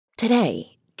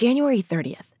Today, January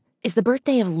 30th, is the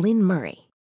birthday of Lynn Murray.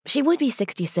 She would be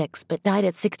 66, but died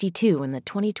at 62 in the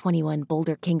 2021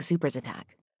 Boulder King Soopers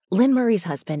attack. Lynn Murray's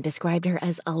husband described her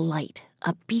as a light,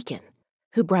 a beacon,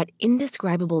 who brought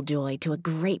indescribable joy to a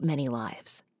great many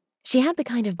lives. She had the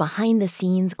kind of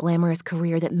behind-the-scenes glamorous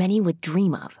career that many would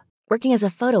dream of, working as a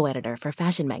photo editor for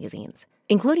fashion magazines,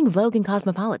 including Vogue and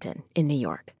Cosmopolitan in New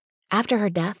York. After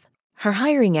her death, her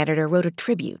hiring editor wrote a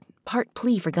tribute, part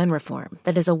plea for gun reform,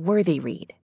 that is a worthy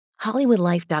read.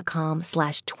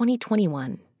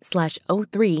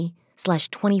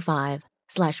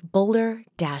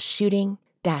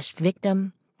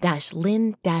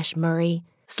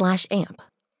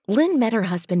 Lynn met her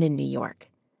husband in New York,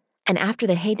 and after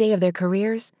the heyday of their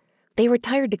careers, they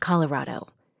retired to Colorado,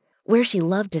 where she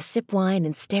loved to sip wine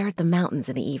and stare at the mountains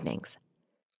in the evenings.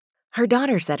 Her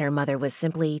daughter said her mother was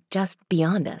simply just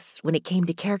beyond us when it came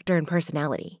to character and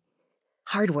personality.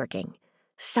 Hardworking,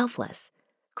 selfless,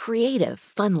 creative,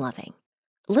 fun-loving.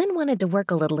 Lynn wanted to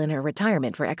work a little in her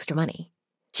retirement for extra money.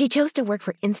 She chose to work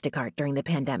for Instacart during the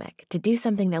pandemic to do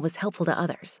something that was helpful to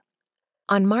others.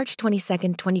 On March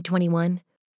 22, 2021,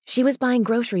 she was buying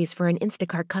groceries for an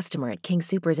Instacart customer at King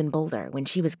Soopers in Boulder when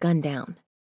she was gunned down.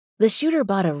 The shooter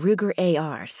bought a Ruger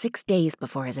AR 6 days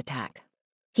before his attack.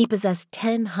 He possessed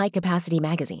 10 high-capacity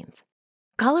magazines.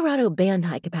 Colorado banned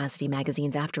high-capacity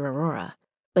magazines after Aurora,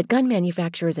 but gun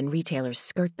manufacturers and retailers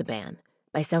skirt the ban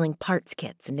by selling parts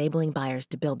kits enabling buyers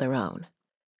to build their own.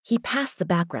 He passed the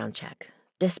background check,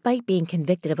 despite being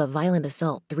convicted of a violent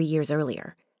assault 3 years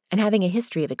earlier and having a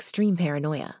history of extreme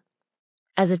paranoia.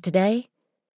 As of today,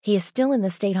 he is still in the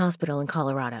state hospital in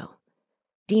Colorado,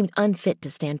 deemed unfit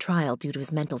to stand trial due to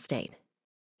his mental state.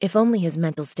 If only his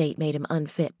mental state made him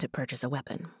unfit to purchase a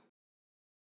weapon.